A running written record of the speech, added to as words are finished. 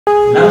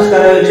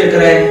ನಮಸ್ಕಾರ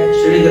ವೀಕ್ಷಕರೇ,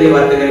 ಶ್ರೀಗರಿ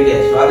ವಾರ್ತೆಗಳಿಗೆ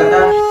ಸ್ವಾಗತ.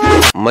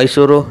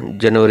 ಮೈಸೂರು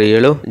ಜನವರಿ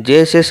 7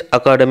 ಜೆಎಸ್ಎಸ್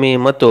ಅಕಾಡೆಮಿ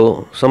ಮತ್ತು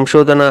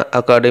ಸಂಶೋಧನಾ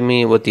ಅಕಾಡೆಮಿ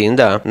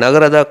ವತಿಯಿಂದ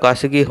ನಗರದ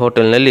ಖಾಸಗಿ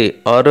ಹೋಟೆಲ್ನಲ್ಲಿ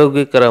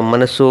ಆರೋಗ್ಯಕರ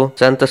ಮನಸ್ಸು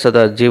ಸಂತಸದ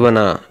ಜೀವನ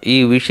ಈ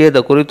ವಿಷಯದ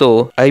ಕುರಿತು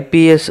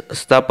ಐಪಿಎಸ್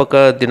ಸ್ಥಾಪಕ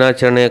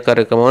ದಿನಾಚರಣೆ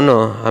ಕಾರ್ಯಕ್ರಮವನ್ನು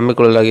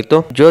ಹಮ್ಮಿಕೊಳ್ಳಲಾಗಿತ್ತು.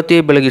 ಜ್ಯೋತಿ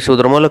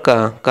ಬೆಳಗಿಸುವುದರ ಮೂಲಕ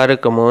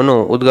ಕಾರ್ಯಕ್ರಮವನ್ನು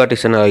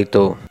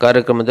ಉದ್ಘಾಟಿಸಲಾಯಿತು.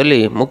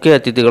 ಕಾರ್ಯಕ್ರಮದಲ್ಲಿ ಮುಖ್ಯ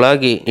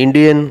ಅತಿಥಿಗಳಾಗಿ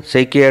ಇಂಡಿಯನ್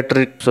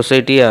ಸೈಕಿಯಾಟ್ರಿಕ್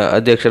ಸೊಸೈಟಿಯ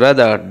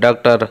ಅಧ್ಯಕ್ಷರಾದ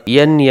ಡಾಕ್ಟರ್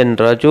ಎನ್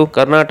ರಾಜು,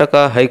 ಕರ್ನಾಟಕ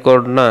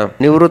ಹೈಕೋರ್ಟ್ನ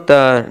ನಿವೃತ್ತ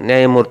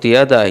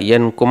ನ್ಯಾಯಮೂರ್ತಿಯಾದ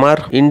ಎನ್ ಕುಮಾರ್,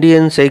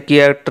 ಇಂಡಿಯನ್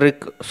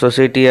ಸೈಕಿಯಾಟ್ರಿಕ್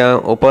ಸೊಸೈಟಿಯ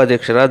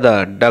ಉಪಾಧ್ಯಕ್ಷರಾದ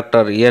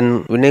ಡಾಕ್ಟರ್ ಎನ್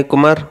ವಿನಯ್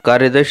ಕುಮಾರ್,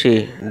 ಕಾರ್ಯದರ್ಶಿ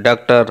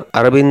ಡಾಕ್ಟರ್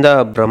ಅರವಿಂದ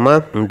ಬ್ರಹ್ಮ,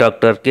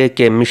 doctor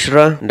K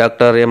Mishra,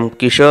 doctor M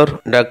Kishore,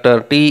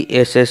 doctor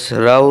TSS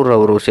Rao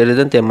ರವರು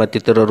ಸೇರಿದಂತೆ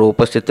ಮತ್ತಿತರರು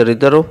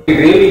ಉಪಸ್ಥಿತರಿದ್ದರು.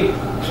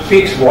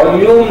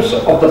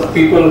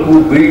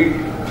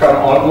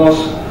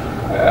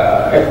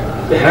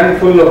 A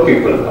handful of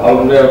people,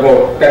 about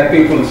 10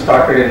 people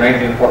started in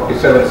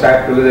 1947, sat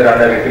together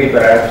under a tree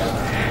perhaps.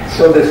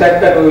 So they said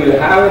that we will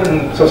have in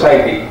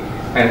society,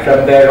 and from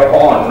there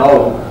on now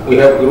we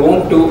have grown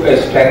to a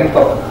strength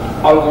of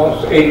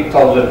almost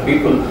 8,000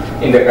 people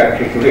in the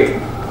country today.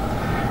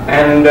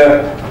 And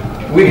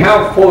we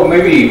have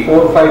maybe 4,000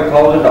 or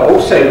 5,000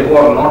 outside who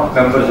are not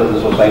members of the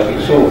society.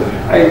 So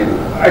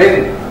I think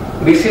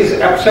this is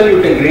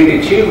absolutely a great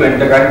achievement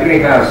the country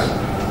has.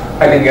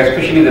 I think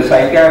especially the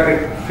psychiatric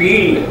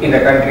field in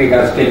the country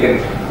has taken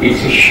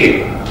its shape.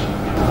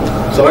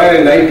 Somewhere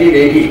in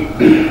 1980,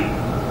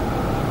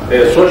 a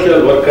social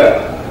worker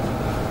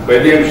by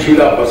the name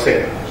Sheila Passe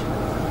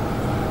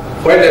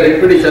filed a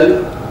petition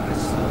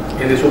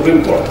in the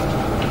Supreme Court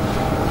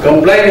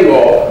complaining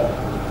of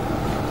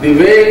the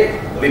way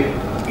the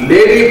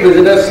lady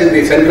prisoners in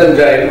the central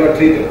jail were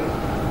treated,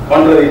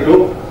 contrary to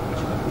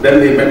then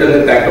the Mental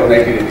Health Act of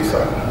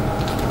 1987.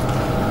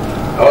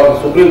 Our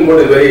Supreme Court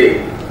is very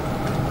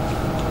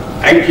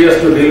anxious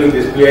to deal with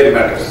these PI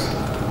matters.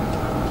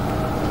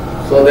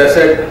 So they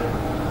said,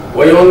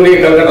 why only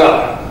Calcutta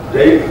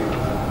jail?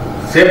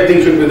 Same thing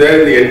should be there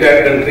in the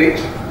entire country.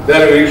 They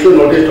will issue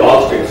notice to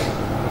all states.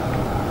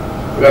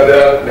 Because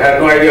they had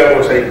no idea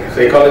about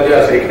psychology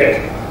or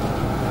psychiatry.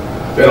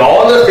 When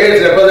all the states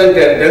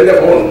represented, then they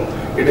found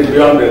it is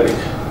beyond their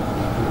reach.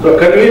 So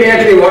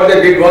conveniently what they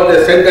did was they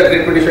sent that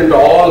petition to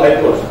all high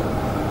courts,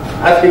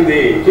 asking the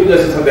Chief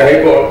Justice of the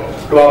High Court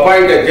to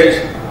appoint a judge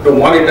to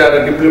monitor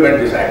and implement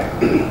this act.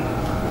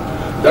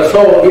 That's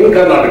how in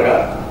Karnataka,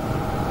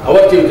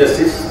 our Chief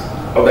Justice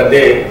of the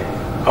day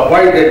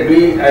appointed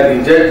me as the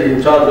judge in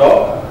charge of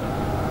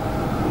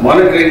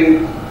monitoring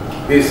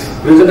these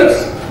prisoners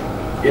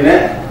in a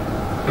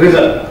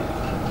prison.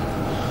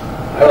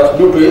 I was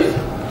new to it.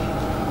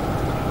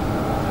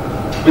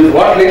 With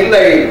what little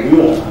I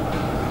knew,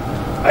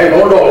 I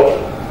found out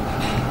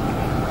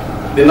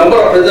the number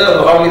of prisoners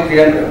was hardly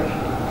 300.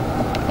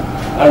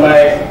 And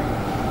my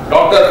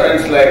doctor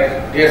friends like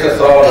TSS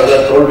Rao and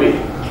others told me,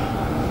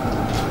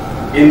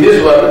 in this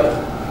world,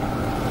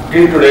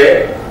 till today,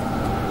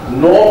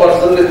 no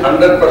person with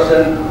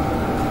 100%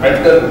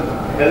 mental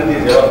health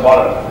is ever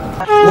born.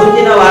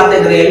 ಮುಂದಿನ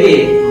ವಾರ್ತೆಗರಿಯಲ್ಲಿ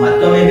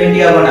ಮತ್ತೊಮ್ಮೆ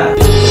ಭೇಟಿಯಾಗೋಣ.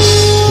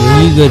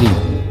 ಶ್ರೀಗರಿ,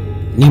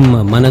 ನಿಮ್ಮ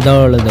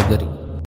ಮನದಾಳದ ಗರಿ.